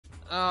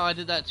Oh, I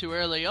did that too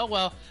early. Oh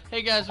well.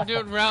 Hey guys, we're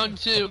doing round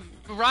 2.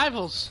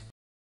 Rivals.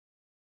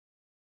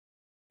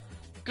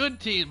 Good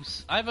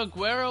teams. I have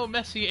Aguero,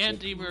 Messi, and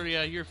Di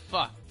Maria. You're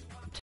fucked.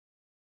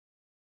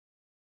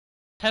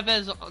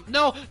 Tevez.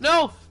 No!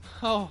 No!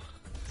 Oh.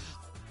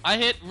 I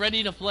hit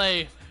ready to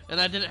play, and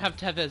I didn't have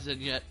Tevez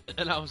in yet.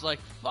 And I was like,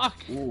 fuck.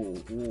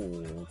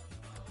 Ooh.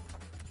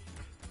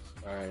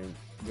 Alright.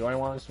 Do I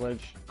want to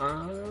switch?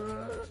 I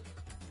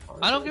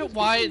don't get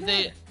why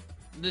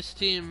this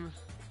team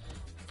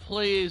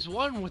plays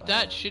one with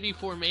that shitty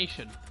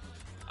formation.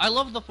 I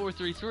love the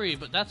 4-3-3,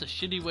 but that's a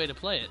shitty way to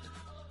play it.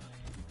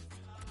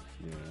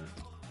 Yeah.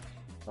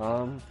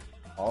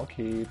 I'll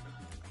keep.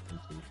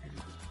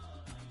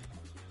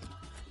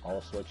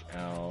 I'll switch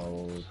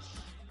out.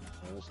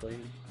 Honestly,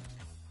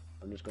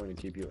 I'm just going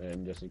to keep you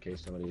in just in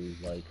case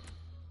somebody's like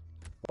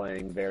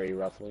playing very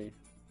roughly.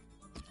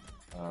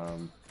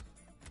 Alright,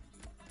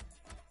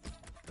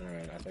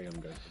 I think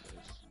I'm good for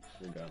this.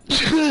 You're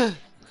done.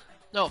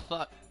 No,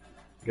 fuck.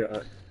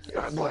 God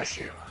bless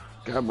you.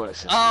 God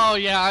bless you. Oh,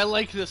 yeah, I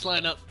like this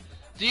lineup.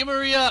 Di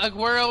Maria,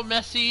 Aguero,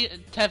 Messi,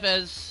 and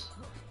Tevez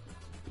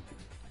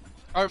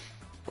are...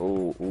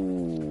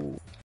 Ooh.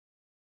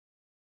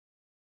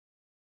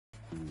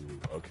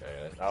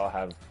 Okay, I'll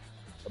have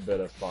a bit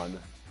of fun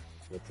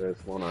with this,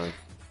 won't I?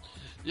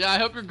 Yeah, I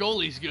hope your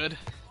goalie's good.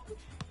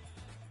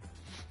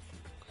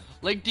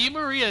 Like, Di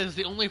Maria is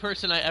the only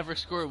person I ever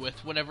score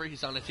with whenever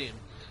he's on a team.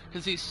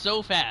 Because he's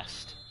so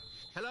fast.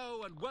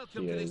 Hello and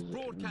welcome to this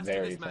broadcast of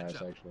this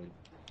matchup. Actually.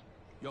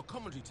 Your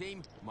commentary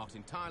team,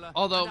 Martin Tyler.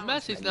 Although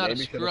Messi's not a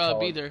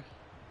scrub either.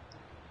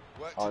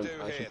 Work to do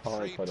here.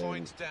 3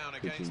 points down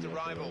against the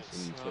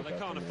rivals. Well, they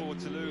can't afford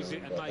to lose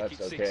it and make it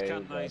 6, okay,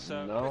 can they?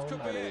 So no, this could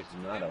that be is it.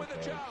 not In with a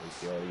okay.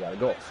 chance. We already got a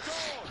goal.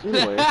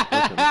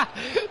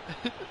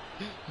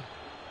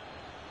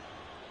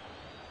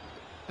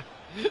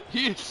 Anyway,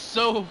 He is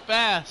so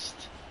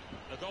fast.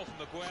 A goal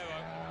from Aguero.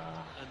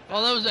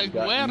 Oh, that was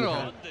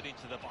Aguero.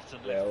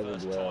 Yeah, it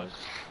was Aguero.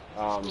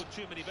 Scored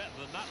too many better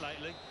than that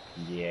lately.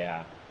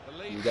 Yeah.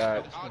 You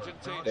got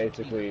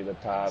basically the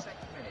top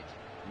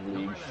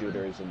league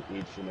shooters in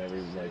each and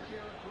every like.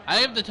 I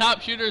have the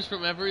top shooters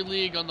from every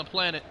league on the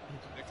planet.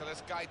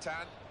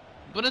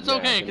 But it's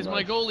okay, because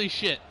my goalie's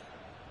shit.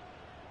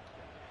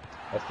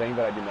 A thing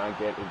that I do not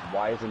get is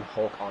why isn't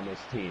Hulk on this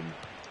team?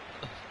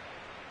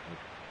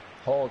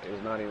 Hulk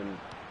is not even...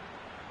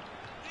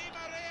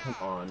 Come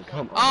on.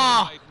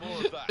 Ah!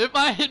 If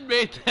I had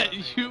made that,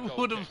 you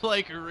would have,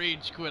 like,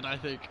 rage quit, I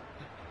think.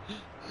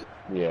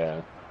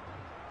 Yeah.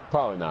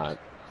 Probably not.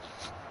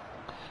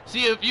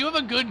 See, if you have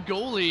a good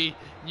goalie,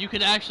 you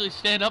can actually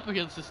stand up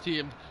against this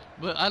team.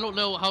 But I don't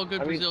know how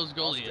good Brazil's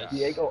goalie is.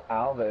 Diego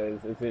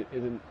Alves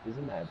isn't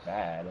that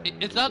bad. I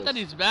mean, it's not that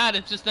he's bad,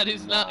 it's just that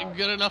he's not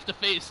good enough to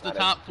face the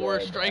top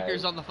 4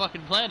 strikers on the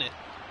fucking planet.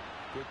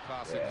 Good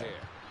passing here.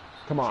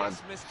 Come on.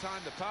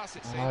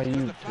 Oh,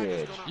 you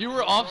bitch. You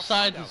were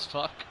offside as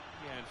fuck.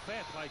 Yeah, and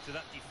fair play to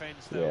that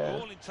defence. They were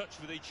all in touch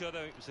with each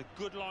other. It was a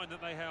good line that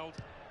they held.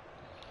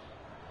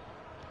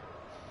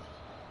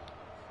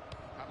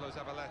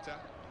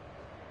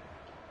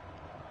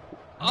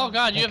 Oh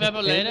god, you have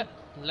Eboleta?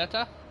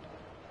 Leta?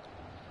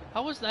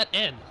 How was that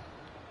in?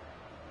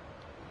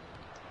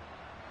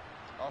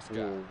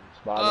 Oscar.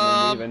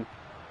 Spot him leaving.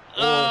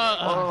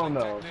 Oh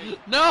no.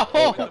 No!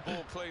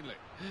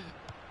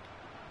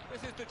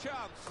 This is the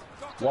chance.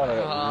 What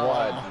a.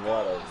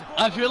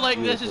 I feel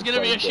like this is gonna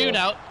be a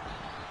shootout.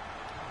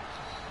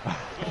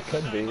 It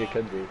could be. It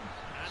could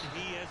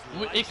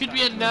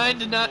be a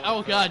 9-9.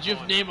 Oh god, you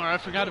have Neymar. I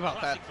forgot about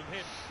that.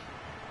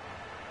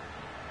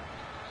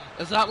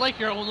 Is that like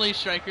your only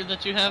striker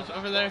that you have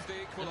over there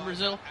in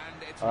Brazil?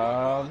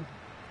 I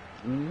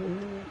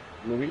mean,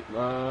 we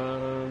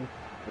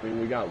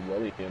got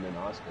William and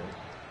Oscar.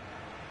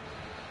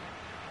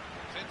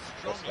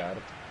 That's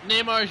bad.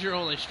 Neymar's your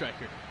only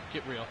striker.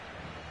 Get real.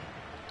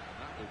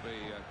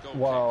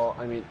 Well,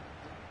 I mean,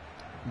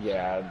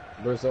 yeah,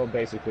 Brazil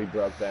basically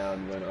broke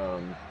down when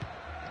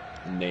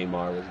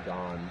Neymar was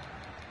gone.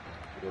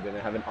 They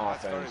didn't have an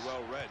offense.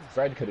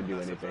 Fred couldn't do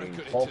anything.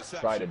 Hulk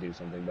tried to do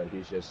something, but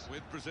he's just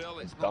a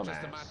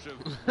dumbass.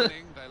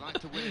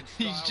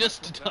 He's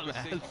just a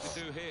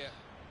dumbass.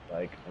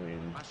 Like,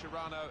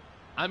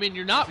 I mean,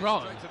 you're not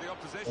wrong.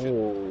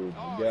 Oh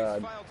my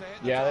god.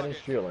 Yeah, that is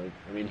true. Like,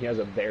 I mean, he has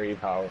a very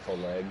powerful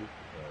leg, but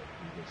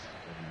he just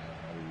doesn't know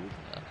how to use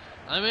it.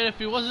 I mean, if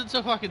he wasn't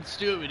so fucking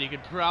stupid, he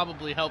could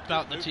probably help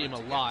out the team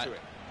a lot.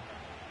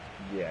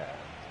 Yeah.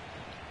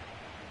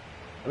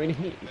 I mean,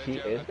 he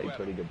is a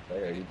pretty good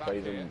player. He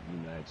plays in the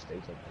United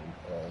States, I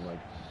think.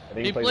 I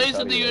think he plays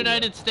in the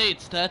United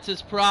States. That's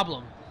his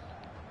problem.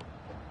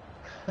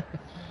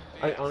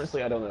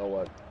 Honestly, I don't know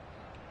what.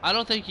 I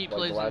don't think he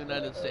plays in the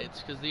United States,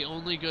 because the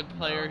only good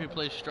player who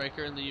plays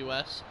striker in the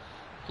U.S.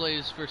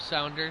 plays for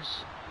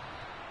Sounders.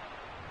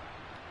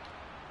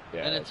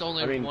 Yeah, and it's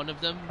only one of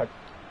them.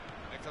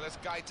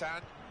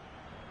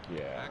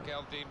 Yeah.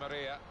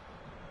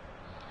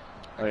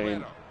 I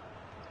mean,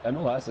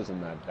 MLS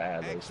isn't that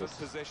bad. It's just,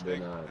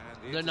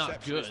 they're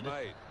not good.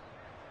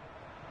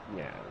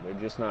 Yeah, they're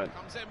just not.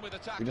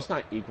 They're just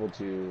not equal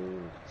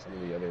to some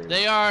of the other.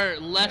 They are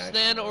less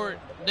than, or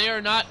they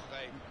are not.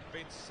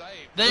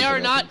 They are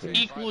not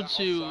equal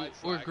to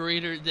or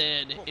greater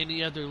than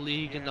any other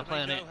league in the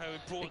planet,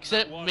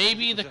 except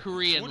maybe the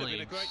Korean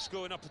leagues. Great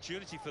scoring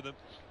opportunity for them.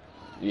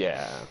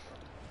 Yeah,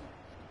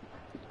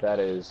 that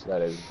is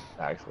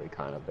actually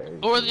kind of very.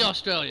 Or the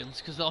Australians,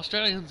 because the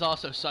Australians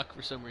also suck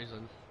for some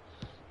reason.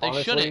 They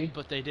Honestly, shouldn't,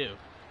 but they do.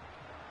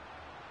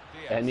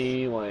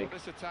 Any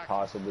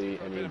possibly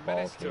any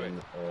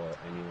Balkan or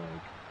any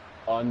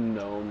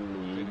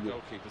unknown league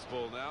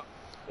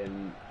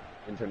in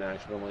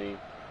internationally,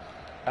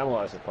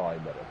 MLS is probably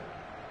better than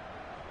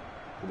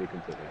it, to be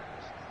completely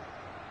honest.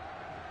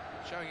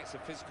 Showing it's a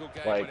physical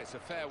game when it's a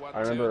fair one.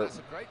 I remember That's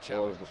a great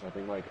challenge. I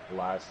think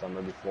last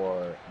summer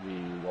before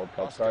the World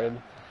Cup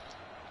started,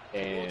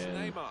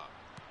 and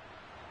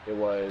it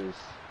was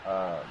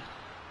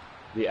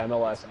the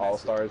MLS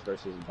All-Stars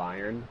versus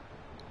Bayern,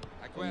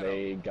 and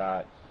they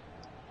got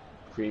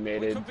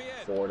cremated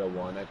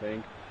 4-1, I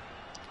think.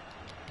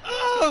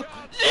 Oh,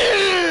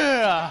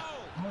 yeah!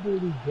 How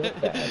did he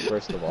get that,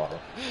 first of all?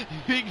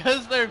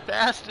 Because they're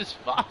fast as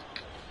fuck.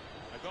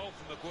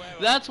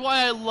 That's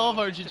why I love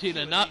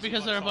Argentina, not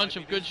because they're a bunch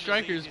of good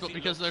strikers, but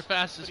because they're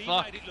fast as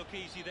fuck.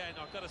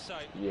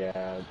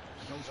 Yeah,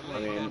 I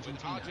mean...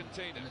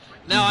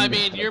 Now, I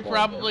mean, you're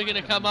probably going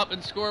to come up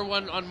and score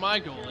one on my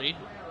goalie,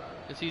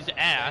 because he's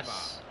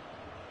ass.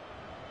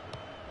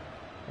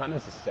 Not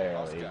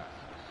necessarily.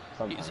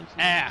 Sometimes. He's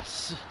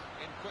ass.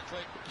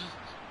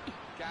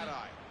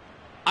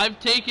 I've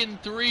taken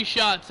 3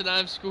 shots and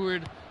I've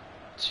scored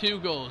 2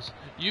 goals.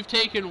 You've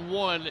taken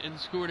 1 and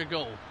scored a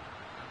goal.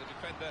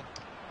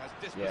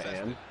 Yeah,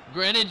 and?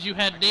 Granted, you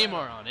had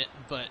Neymar on it,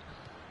 but...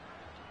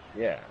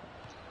 Yeah.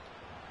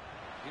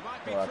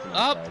 Well,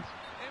 up. In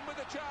with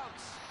a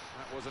chance.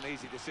 That was an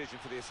easy decision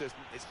for the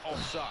assistant. It's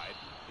offside.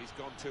 He's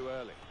gone too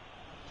early.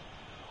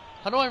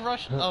 How do I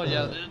rush? Oh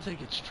yeah, I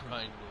think it's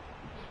triangle.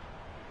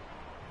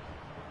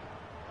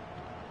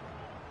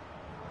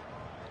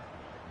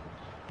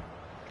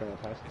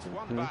 It's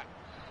one back.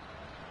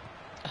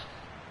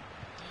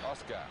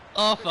 Oscar.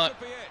 Oh fuck.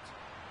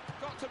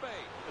 Got to be.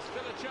 There's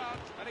still a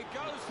chance, and he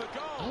goes for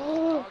goal.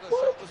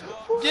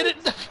 Oh, get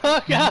it the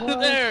fuck out of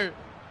there!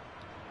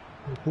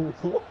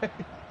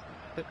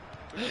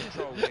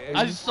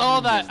 I saw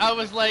that. I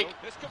was like,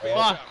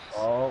 fuck.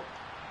 Oh.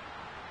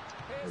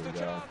 Here's the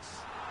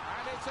chance,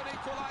 and it's an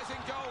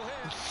equalising goal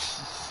here.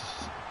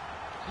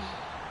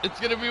 It's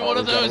gonna be one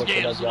of those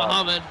games,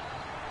 Mohammed.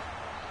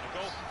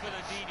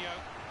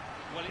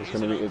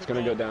 It's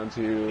gonna go down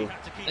to.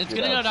 It's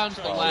gonna go down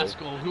to the last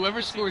goal.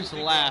 Whoever scores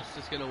last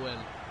is gonna win.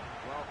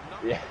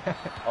 Yeah.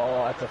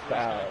 Oh, that's a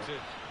foul.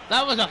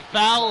 That was a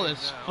foul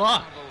as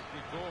fuck.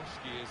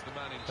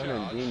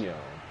 Fernandinho.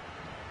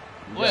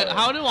 Wait,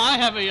 how do I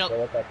have a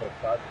yellow?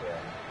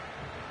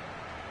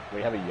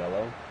 We have a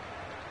yellow.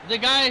 The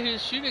guy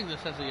who's shooting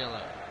this has a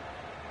yellow.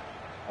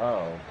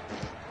 Oh.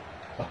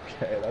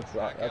 Okay, that's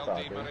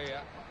awkward.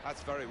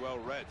 That's very well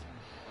read,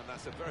 and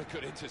that's a very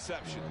good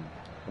interception.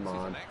 Come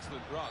on.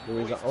 Excellent run.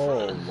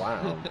 Oh,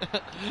 wow.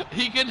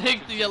 He can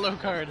take the yellow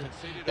card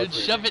and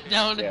shove it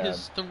down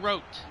his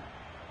throat.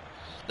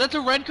 That's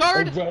a red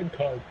card? A red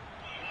card.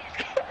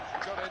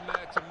 Got in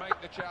there to make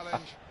the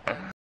challenge.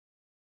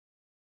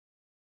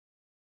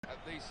 At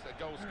least a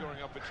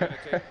goal-scoring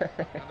opportunity,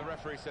 and the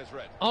referee says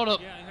red. Hold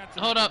up.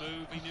 Hold up.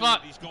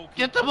 Fuck.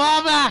 Get the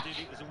ball back.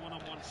 It was a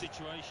one-on-one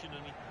situation,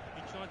 and he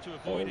tried to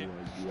avoid it.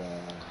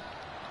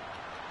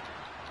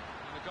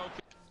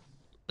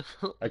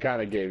 I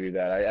kind of gave you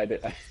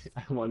that.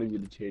 I wanted you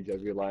to change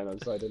up your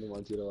lineup, so I didn't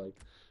want you to like.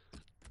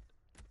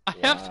 I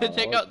have to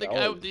take out the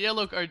guy with the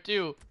yellow card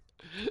too.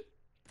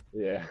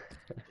 Yeah.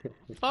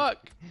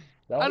 Fuck.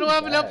 I don't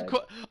have enough.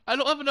 I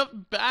don't have enough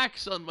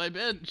backs on my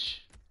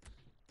bench.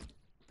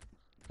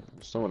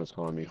 Someone is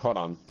calling me. Hold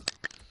on.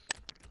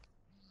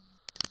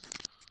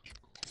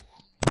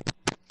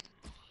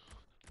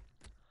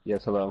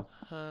 Yes. Hello.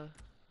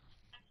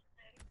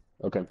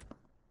 Okay.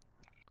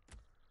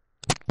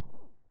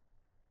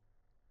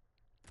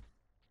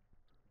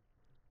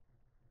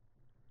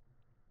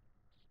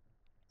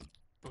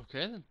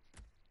 Okay then.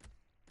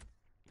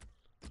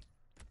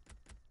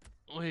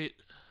 Wait.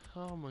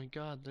 Oh my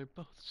god, they're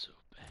both so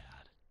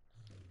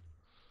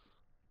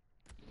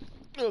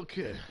bad.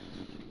 Okay.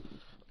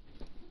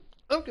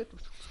 Okay.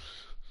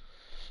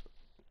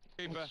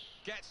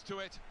 Gets to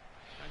it.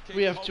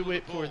 We have to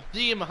wait for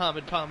the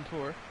Mohammed Pampur.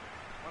 1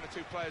 or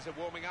 2 players are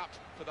warming up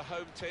for the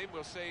home team.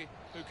 We'll see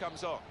who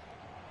comes on.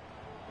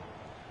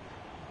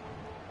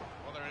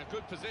 Well, they're in a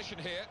good position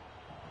here.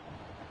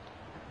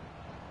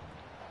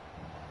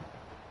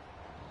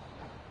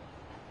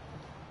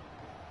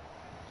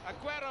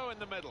 Aguero in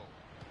the middle.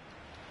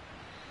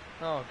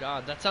 Oh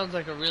god, that sounds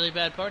like a really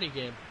bad party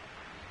game.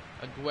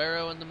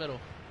 Aguero in the middle.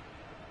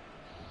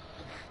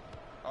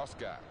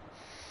 Oscar.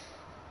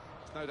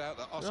 There's no doubt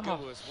that Oscar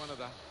was one of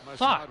the most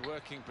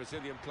hard-working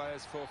Brazilian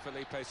players for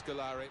Felipe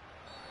Scolari.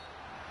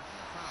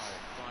 Foul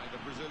by the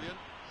Brazilian.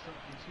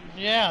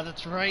 Yeah,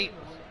 that's right.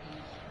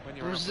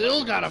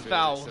 Brazil got a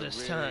foul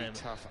this time.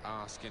 Tough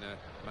ask in a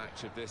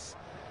match of this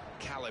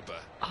caliber.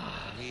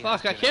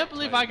 Fuck, I can't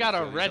believe I got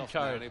a red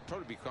card. He'd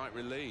probably be quite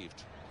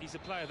relieved. He's a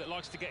player that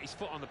likes to get his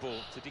foot on the ball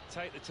to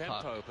dictate the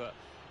tempo, but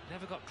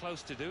never got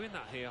close to doing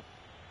that here.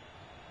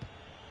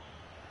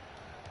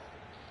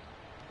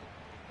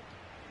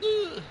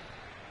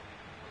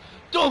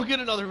 Don't get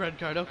another red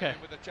card, okay.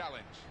 With a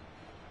challenge.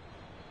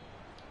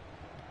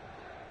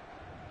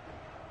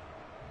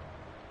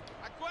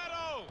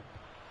 Aguero!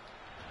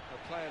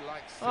 The player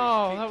likes to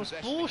oh, keep that was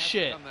possession. He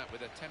bullshit. hasn't done that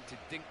with a attempted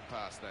dink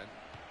pass then.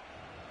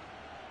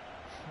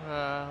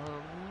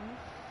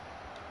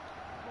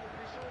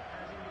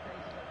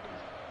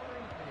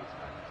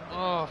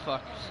 Oh,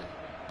 fuck.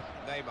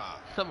 Neymar.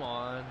 Come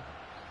on.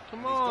 Come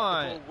He's got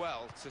on. the ball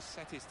well to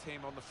set his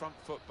team on the front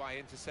foot by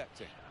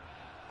intercepting.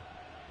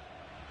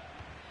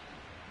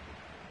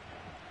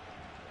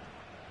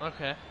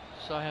 Okay,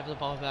 so I have the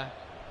ball back.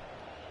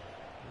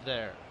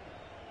 There.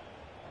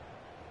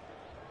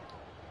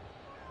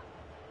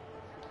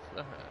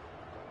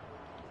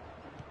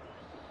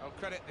 I'll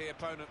credit the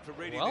opponent for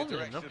reading Well the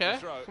then, direction okay.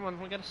 of the throw. Come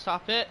on, we gotta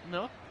stop it.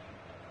 No.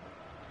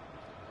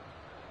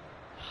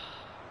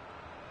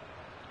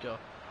 Go.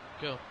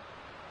 Go.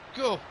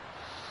 Go!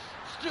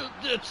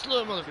 That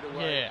slow mother...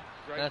 Yeah,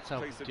 Great that's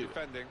how we piece of do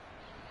defending.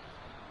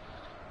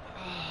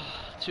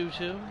 it.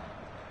 2-2.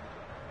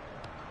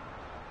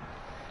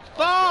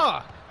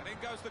 Fuck! And in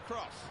goes the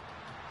cross.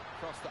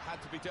 Cross that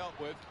had to be dealt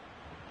with.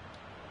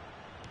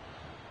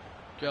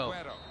 Go.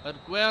 Aguero.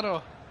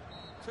 Aguero.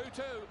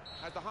 2-2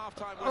 as the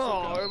half-time whistle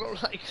Oh, I goes.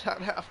 don't like that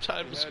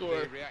halftime We heard score.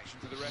 the reaction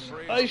to the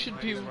referee. I should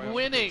be Made his way off the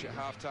winning. pitch at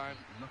half-time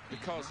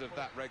because of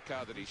that red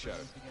card that he showed.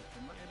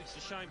 And it's a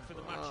shame from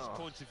the match's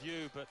point of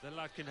view, but the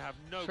lad can have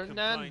no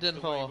Fernandinho.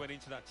 complaints the way he went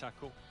into that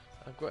tackle.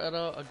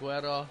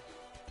 Aguero.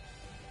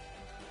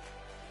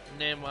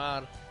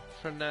 Neymar.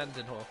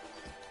 Fernandinho.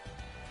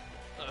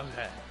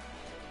 Okay.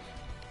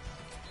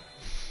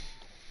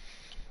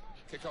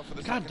 Kick off for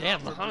the God second damn, half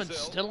for Mohammed's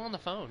Brazil. still on the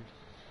phone.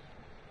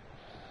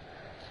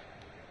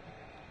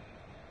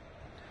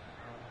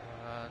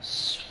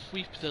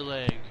 Sweep the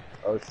leg.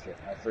 Oh shit!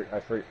 I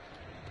forgot.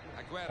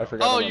 Aguero.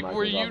 Oh, that my mic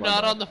were was you off my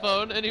not back. on the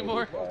phone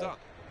anymore? Well done.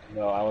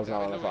 No, I was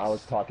not on the David phone. I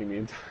was Luiz. talking the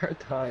entire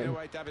time.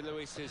 Anyway, David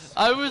Luiz is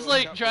I was World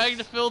like Cup trying to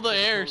was fill the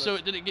air Liverpool so has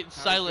it didn't get been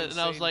silent, and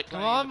I was seen like,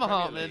 come playing on, in the Premier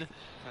Mohammed. League.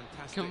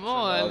 Fantastic Come from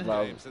on.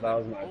 those games, and That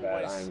was then my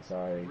bad. always I'm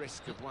sorry.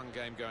 risk of one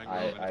game going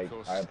I- wrong, and of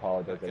course, I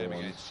apologize, that game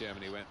everyone. against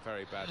Germany went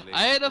very badly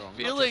I had a wrong. Not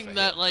just feeling for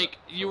that him, like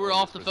but you for were all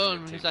off the Brazilian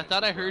phone because I teammates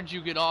thought I as well. heard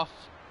you get off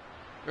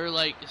or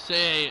like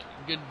say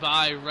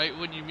goodbye right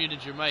when you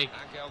muted your mic.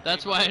 Angel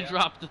That's Di why I Maria.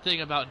 dropped the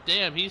thing about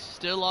damn, he's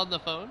still on the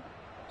phone.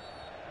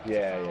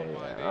 Yeah.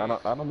 I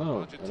don't know.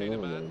 Argentina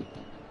man.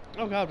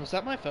 Oh god, was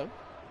that my phone?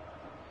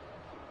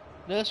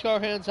 NASCAR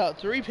hands out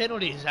 3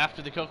 penalties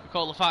after the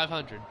Coca-Cola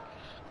 500.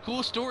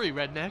 Cool story,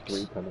 rednecks.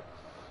 3 penalties.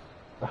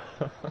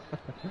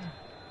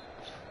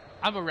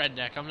 I'm a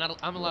redneck.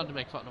 I'm allowed to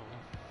make fun of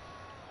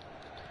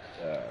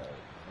them.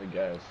 I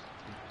guess.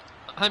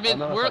 I mean,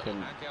 don't know we're if I can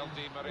Angel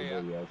Di label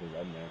Maria. you as a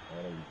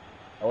redneck.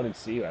 I wouldn't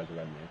see you as a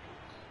redneck.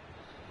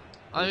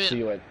 I See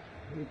mean, you at,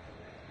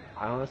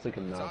 I honestly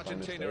cannot It's find a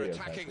Argentina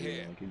stereotype attacking for you.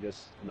 here. Like, you're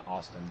just an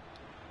Austin.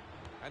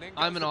 And in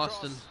goes I'm in the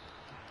Austin. cross.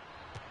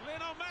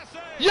 Lionel Messi!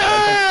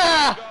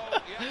 Yeah! Goal.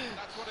 Yeah,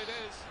 that's what it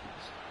is.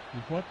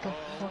 What the Oh,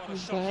 fuck what a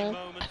is shocking that?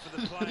 moment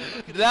for the player.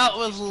 Look at That him.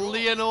 was He's distraught.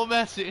 Lionel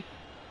Messi.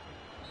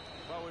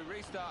 Well, we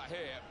restart here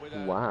with a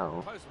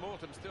Wow.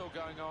 post-mortem still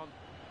going on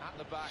at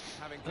the back,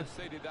 having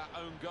conceded that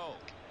own goal.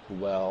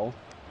 Well,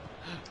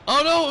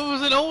 Oh no, it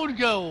was an own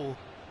goal.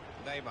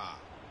 Neymar.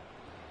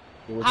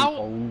 it was How- an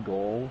own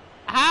goal.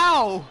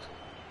 How?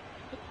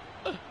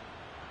 What?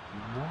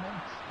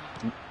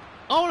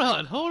 Hold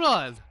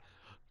on.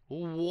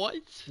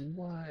 What?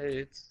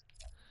 What?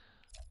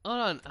 Hold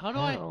on.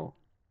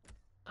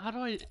 How do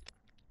I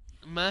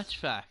match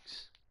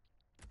facts?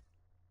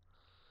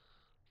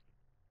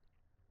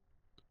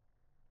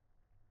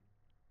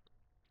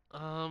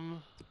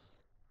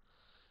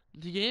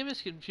 The game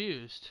is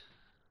confused.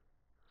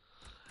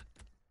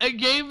 It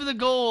gave the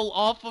goal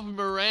off of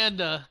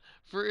Miranda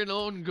for an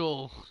own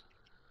goal.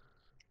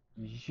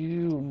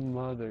 You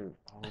mother!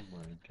 Oh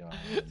my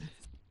god!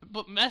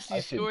 But Messi I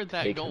should scored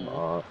that take him goal.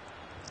 off.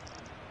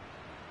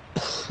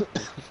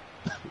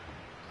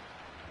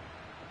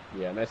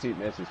 Yeah, Messi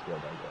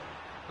scored that goal.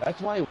 That's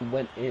why it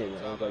went in.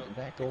 I was like,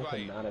 that goal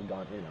could not have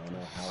gone in. I don't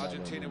know how that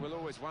Argentina went will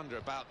always wonder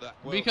about that.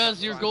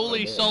 Because your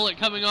goalie saw it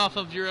coming off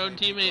of your own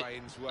teammate,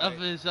 of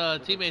his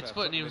teammate's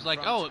foot, and he was like,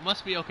 "Oh, it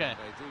must be okay."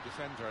 They do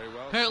defend very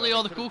well, Apparently so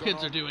all they the could cool have kids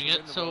gone are on doing to it,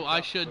 win the so World I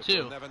Cup, should but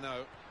we'll too. never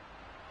know.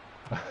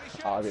 in.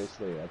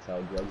 Obviously, that's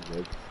how drugs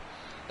work.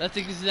 That's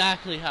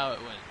exactly how it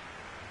went.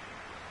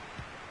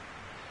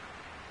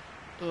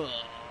 Ugh.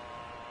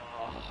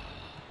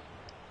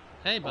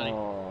 Hey, buddy.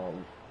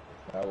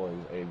 That was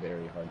a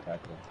very hard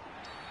tackle.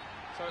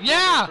 So it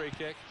Yeah! was a free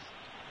kick.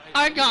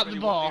 I They got didn't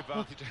the really want ball.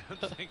 advantage, I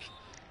don't think.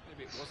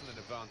 maybe it wasn't an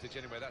advantage.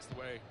 Anyway, that's the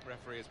way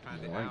referee has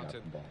panned it out,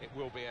 and it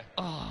will be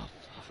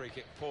a free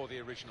kick for the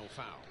original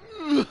foul.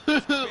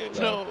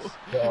 No.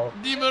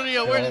 Di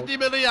Maria, where's Di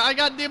Maria? I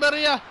got Di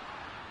Maria.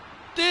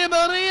 Di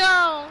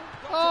Maria.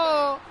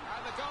 Oh.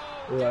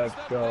 Let's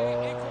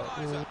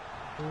go.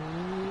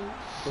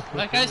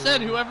 Like I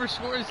said, whoever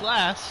scores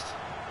last.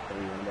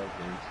 An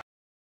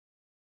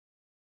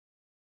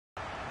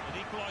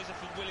equaliser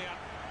from Willian.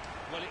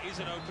 Well, it is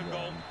an open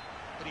goal.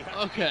 But he had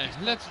okay,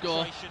 let's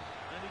go. And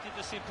he did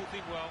the simple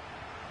thing well.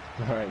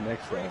 Alright,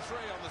 next one. 3-3 on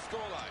the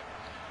scoreline.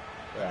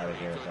 Get out of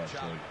here with that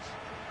shit.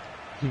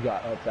 He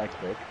got up that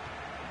quick.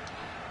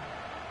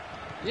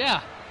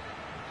 Yeah.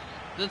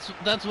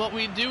 That's what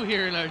we do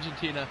here in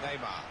Argentina.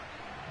 Neymar.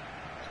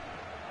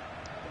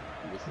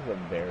 This is a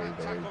very,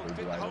 very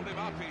big rival game.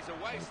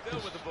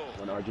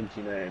 When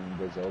Argentina and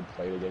Brazil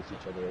played against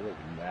each other, it was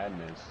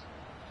madness.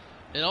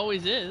 It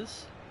always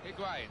is.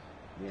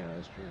 Yeah,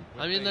 that's true.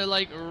 I mean, they're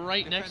like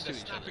right next to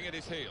each other. At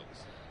his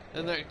heels.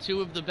 And they're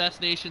two of the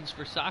best nations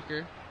for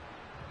soccer.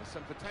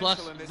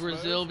 Plus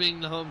Brazil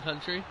being the home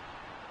country.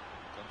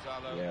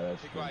 Yeah,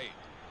 that's true.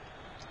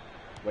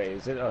 Wait,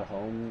 is it a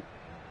home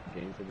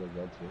game for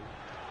Brazil too?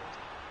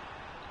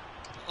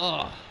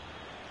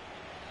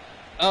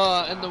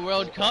 In the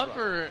World Cup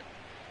or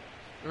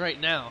right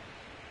now?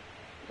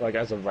 Like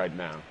as of right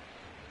now.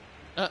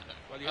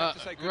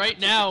 Right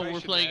now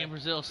we're playing in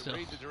Brazil still.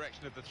 Read the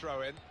direction of the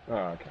throw in. Oh,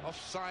 okay.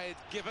 Offside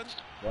given.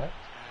 What? And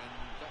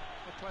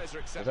the players are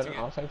Is accepting that an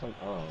offside?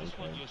 Oh,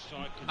 okay.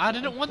 I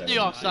didn't want the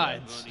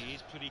offsides. He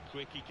is pretty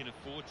quick. He can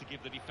afford to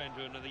give the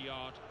defender another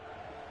yard.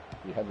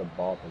 You had the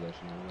ball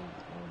possession.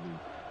 That would be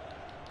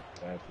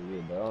bad for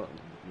you, but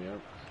yeah.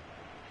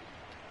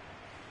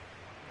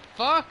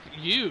 Fuck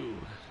you.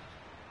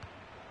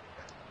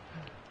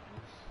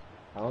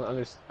 I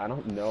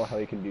don't know how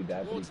he can do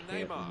that, but he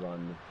can't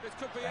run This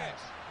could be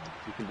fast.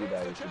 If he can do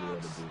that, he should be able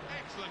to do that.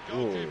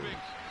 Excellent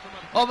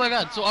Oh my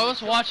god, so I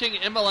was watching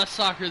MLS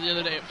soccer the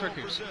other day at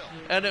Frickers,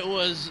 and it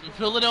was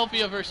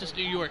Philadelphia versus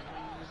New York.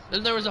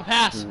 And there was a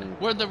pass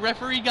where the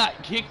referee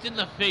got kicked in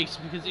the face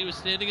because he was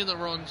standing in the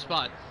wrong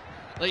spot.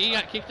 Like, he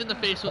got kicked in the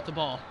face with the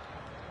ball.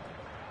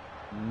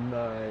 Nice.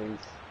 And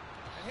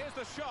here's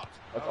the shot.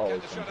 That's Get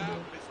always the fun shot to out,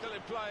 do. but it's still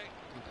in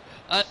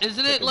play.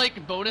 Isn't it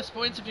like bonus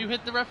points if you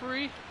hit the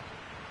referee?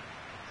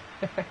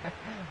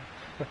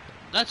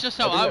 That's just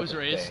how I was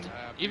raised,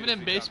 even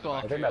in baseball.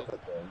 I think that's a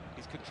thing.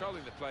 He's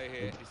controlling the play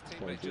here. His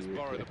teammate just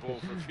borrowed the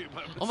ball for a few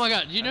moments. Oh my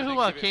god, you know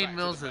who Kane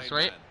Mills is,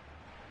 right?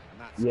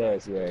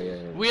 Yes,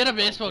 yeah. We had a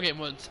baseball game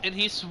once, and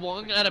he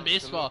swung at a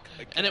baseball,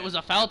 and it was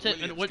a foul tip,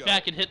 and it went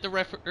back and hit the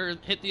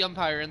hit the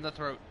umpire in the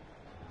throat.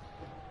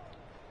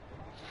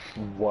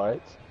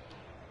 What?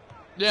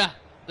 Yeah,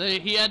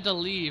 he had to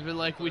leave, and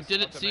like we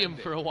didn't see him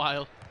for a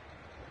while.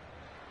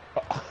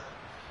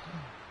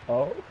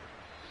 Oh.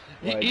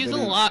 He's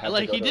alive.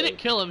 Like, he didn't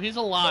kill him. He's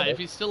alive.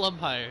 He still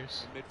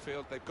umpires. In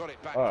midfield, they've got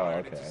it back Oh, for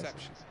an okay.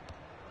 interception.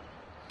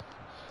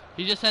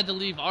 He just had to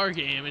leave our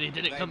game, and he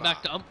didn't come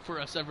back to ump for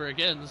us ever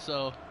again,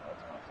 so...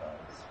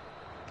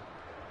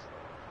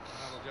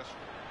 That'll just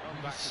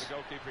run back to the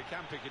goalkeeper. He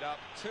can pick it up.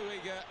 Too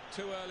eager,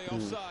 too early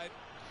offside.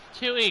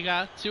 Too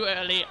eager, too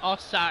early,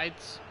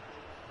 offsides.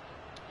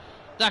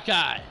 That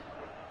guy.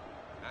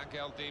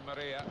 Angel Di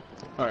Maria.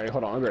 Alright,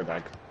 hold on. I'll be right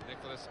back.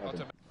 Nicholas I have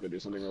to Ottoman. go do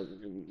something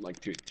in like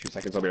two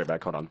seconds. I'll be right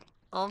back. Hold on.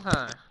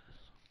 Okay.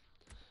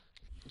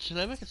 Should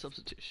I make a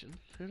substitution?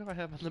 Who do I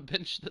have on the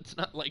bench that's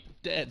not, like,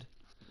 dead?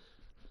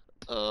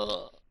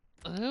 Did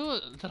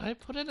I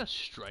put in a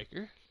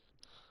striker?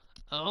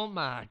 Oh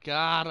my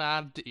god,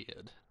 I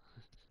did.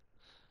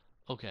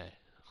 Okay.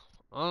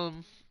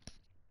 Well,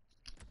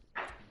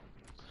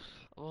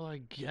 I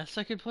guess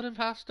I could put in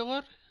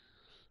Pastor.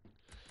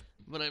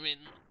 But I mean,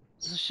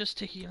 it's just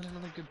taking on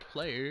another good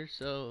player,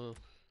 so...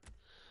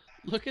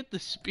 Look at the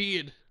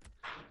speed.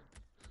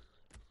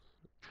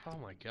 Oh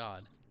my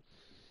god.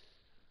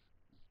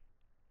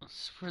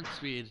 Sprint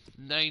speed,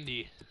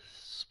 90.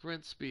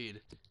 Sprint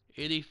speed,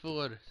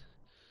 84.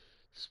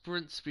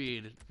 Sprint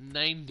speed,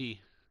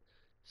 90.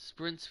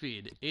 Sprint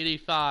speed,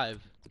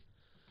 85.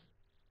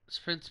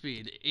 Sprint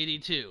speed,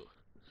 82.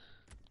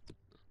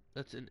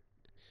 That's an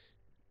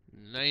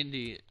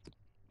 90.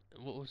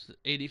 What was the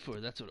 84?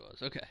 That's what it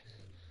was. Okay.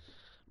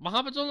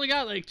 Muhammad's only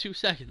got like 2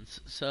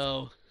 seconds,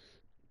 so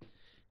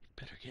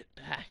better get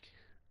back.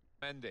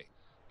 Mendy.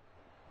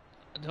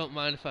 I don't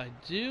mind if I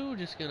do.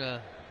 Just gonna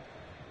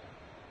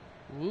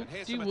And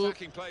here's some whoop.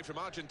 attacking play from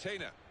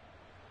Argentina.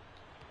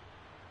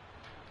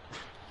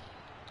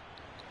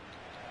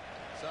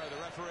 So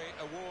the referee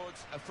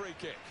awards a free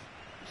kick.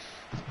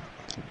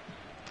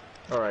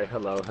 Alright,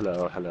 hello.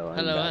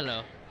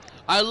 Hello.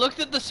 I looked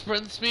at the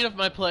sprint speed of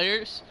my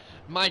players.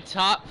 My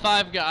top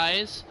 5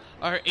 guys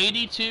are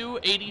 82,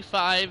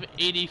 85,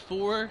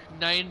 84,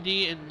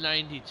 90, and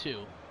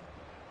 92.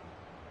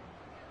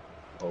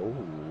 Oh,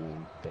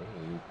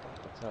 dang.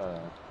 That's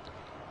Well,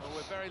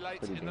 we're very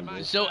late in the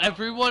match. So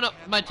everyone,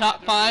 my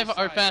top 5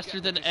 are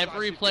faster than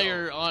every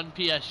player on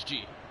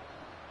PSG.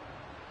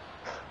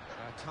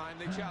 A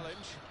timely challenge.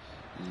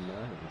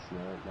 Nice. No,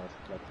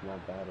 that's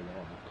not bad at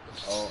all.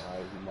 Oh,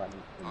 I might.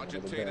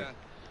 Argentina.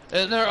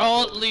 And they're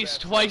all at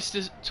least twice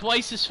as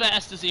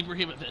fast as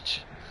Ibrahimovic.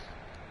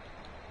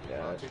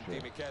 Yeah, that's true.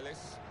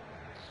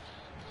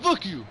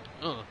 Fuck you!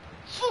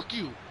 Fuck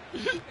you!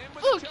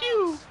 Fuck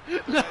you!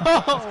 No!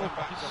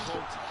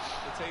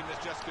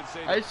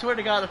 I swear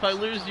to God, if I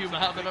lose you,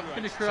 Mohammed, I'm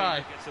gonna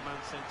cry.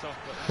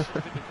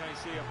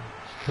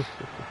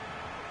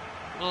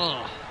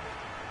 Oh.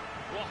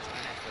 What an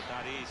effort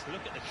that is.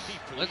 Look at the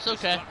keeper. That's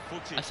okay.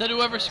 I said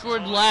whoever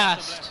scored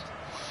last.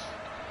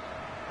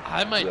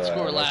 I might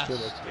score last.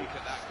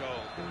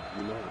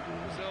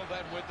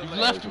 You've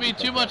left me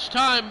too much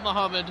time,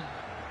 Mohammed.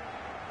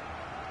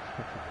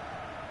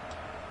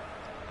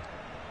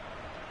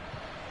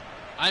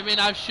 I mean,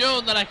 I've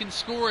shown that I can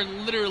score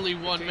in literally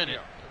 1 minute.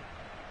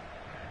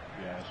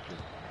 Yeah, that's true.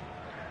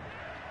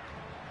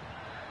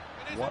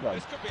 What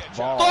a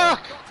ball.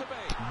 Fuck!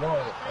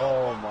 Whoa.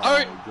 Oh my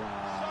Alright.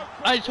 God.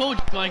 I told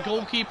you, my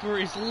goalkeeper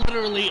is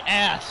literally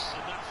ass.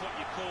 And that's what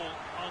you call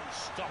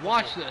unstoppable.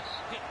 Watch this.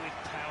 Hit with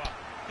power.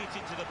 Hit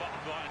into the bottom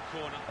right-hand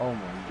corner. Oh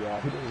my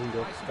God. He didn't even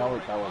go. That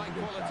was a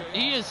good shot.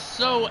 He is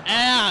so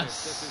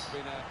ass. This has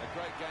been a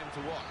great game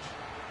to watch.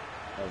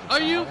 That was a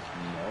Are you?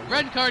 foul? No.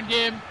 Red card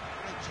game.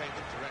 Great change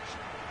of direction.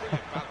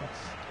 Brilliant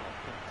balance.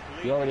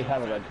 You already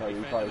have a red card.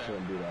 You probably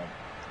shouldn't do that.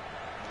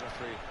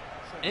 Referee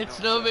It's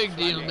certainly no not big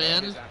deal, flagging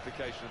man. his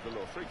application of the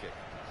law. Free kick.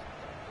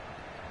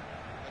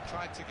 They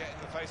tried to get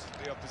in the face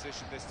of the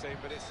opposition, this team,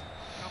 but it's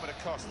come at a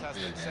cost,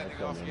 hasn't it?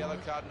 Sending off yellow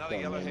card, another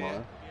yellow here. Yeah, I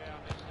mean,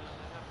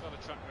 they've got a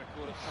track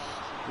record of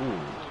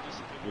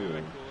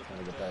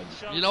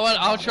trying to You know what?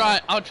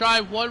 I'll try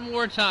one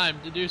more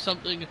time to do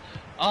something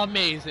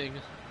amazing.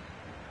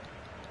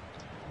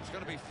 It's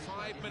going to be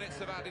 5 minutes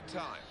of added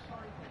time.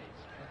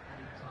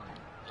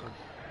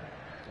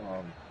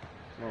 Oh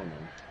no.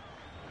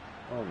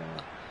 Oh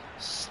no.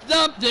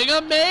 Something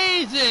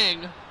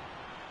amazing!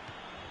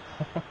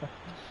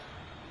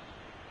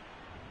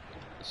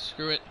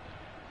 Screw it.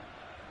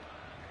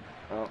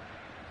 Oh.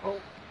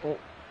 Oh.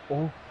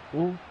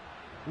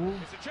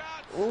 It's a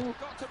chance.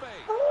 Got to be.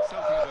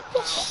 Something of a power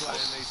play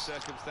in these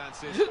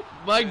circumstances.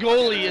 My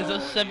goalie is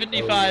a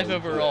 75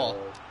 overall.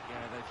 Yeah,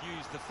 they've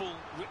used the full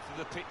width of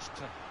the pitch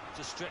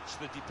to stretch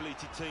the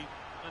depleted team.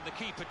 And the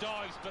keeper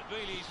dives, but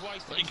really he's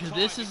wasting his time.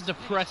 This is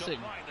depressing.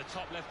 Right in the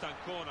top left-hand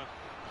corner.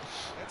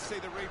 Let's see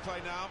the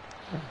replay now.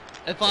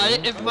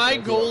 If my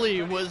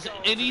goalie was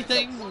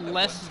anything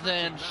less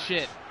than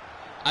shit,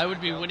 I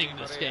would be winning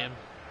this game.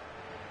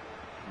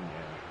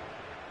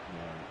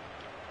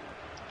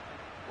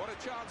 What a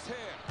chance here.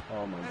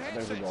 Oh my God,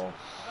 there's a goal.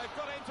 They've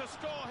got him to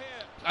score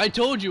here. I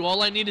told you,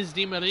 all I need is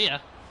Di Maria.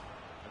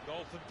 A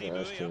goal from Di Yeah,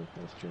 Maria. that's true.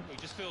 That's true. We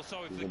just feel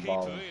sorry for He's the a keeper,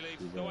 baller.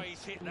 really. The way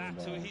he's hit that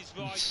to his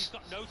right, baller. he's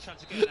got no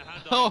chance of getting a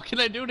hand on Oh, it. can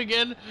I do it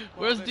again?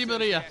 Where's Well, Di this is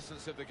Maria? the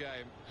essence of the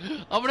game.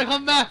 I'm gonna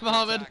come back,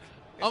 Mohammed. Attack.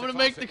 I'm gonna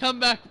make the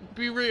comeback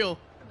be real.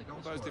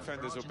 Those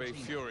defenders will be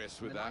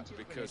furious with that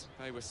because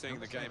they were seeing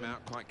the game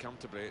out quite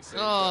comfortably, it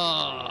seems. Oh.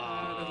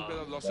 A little bit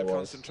of loss of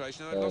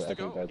concentration. They lost I a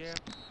think goal.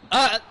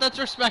 That's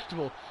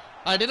respectable.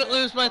 I didn't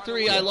lose by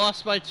 3, I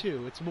lost by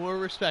 2. It's more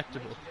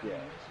respectable. Yeah.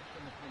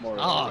 More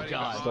Oh,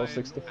 God.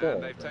 Still 6-4.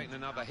 And they've taken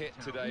another hit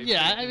today.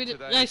 Yeah, I mean,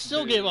 I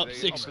still gave up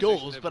 6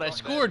 goals, but I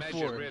scored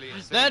 4.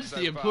 That's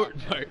the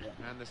important part.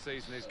 And the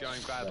season is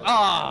going badly.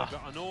 Ah, They've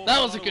got an awful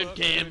that was a lot of good work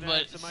game, to do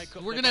but to make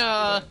up we're the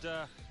gonna gap,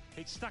 and,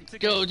 it's stacked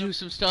go against do them.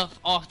 some stuff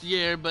off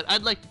the air. But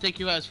I'd like to thank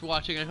you guys for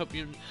watching. I hope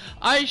you.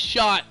 I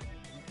shot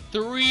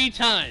 3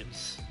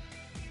 times,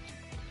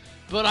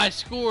 but I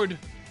scored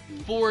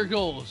 4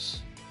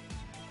 goals.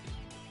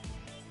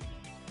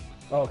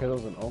 Oh, okay, that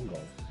was an own goal.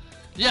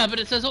 Yeah, but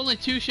it says only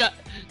 2 shots.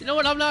 You know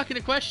what? I'm not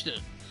gonna question it.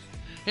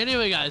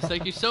 Anyway, guys,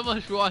 thank you so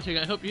much for watching.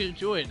 I hope you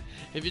enjoyed.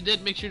 If you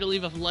did, make sure to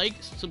leave a like,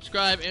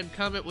 subscribe, and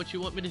comment what you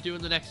want me to do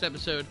in the next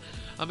episode.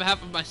 On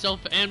behalf of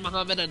myself and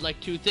Mohammed, I'd like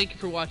to thank you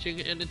for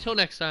watching, and until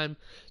next time,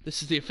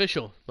 this is the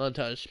official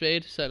Montage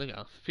Spade signing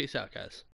off. Peace out, guys.